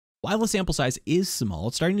While the sample size is small,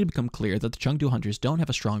 it's starting to become clear that the Chengdu Hunters don't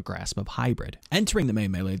have a strong grasp of hybrid. Entering the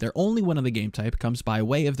main melee, their only win of the game type comes by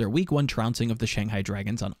way of their week 1 trouncing of the Shanghai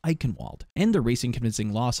Dragons on Eichenwald, and their recent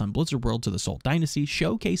convincing loss on Blizzard World to the Seoul Dynasty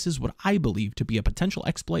showcases what I believe to be a potential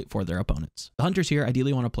exploit for their opponents. The Hunters here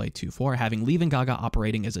ideally want to play 2-4, having Leave and Gaga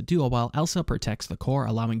operating as a duo while Elsa protects the core,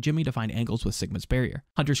 allowing Jimmy to find angles with Sigma's barrier.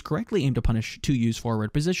 Hunters correctly aim to punish 2U's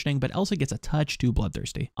forward positioning, but Elsa gets a touch too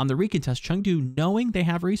bloodthirsty. On the recontest, Chengdu, knowing they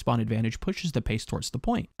have respawn advantage, pushes the pace towards the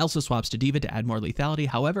point. Elsa swaps to D.Va to add more lethality,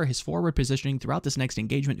 however, his forward positioning throughout this next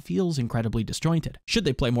engagement feels incredibly disjointed. Should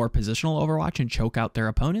they play more positional Overwatch and choke out their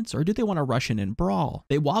opponents, or do they want to rush in and brawl?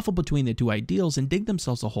 They waffle between the two ideals and dig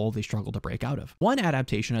themselves a hole they struggle to break out of. One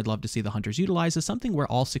adaptation I'd love to see the Hunters utilize is something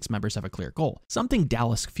where all 6 members have a clear goal, something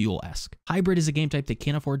Dallas Fuel-esque. Hybrid is a game type they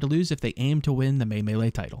can't afford to lose if they aim to win the May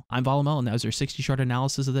Melee title. I'm Volamel, and that was your 60 short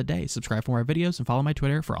analysis of the day. Subscribe for more videos and follow my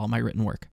Twitter for all my written work.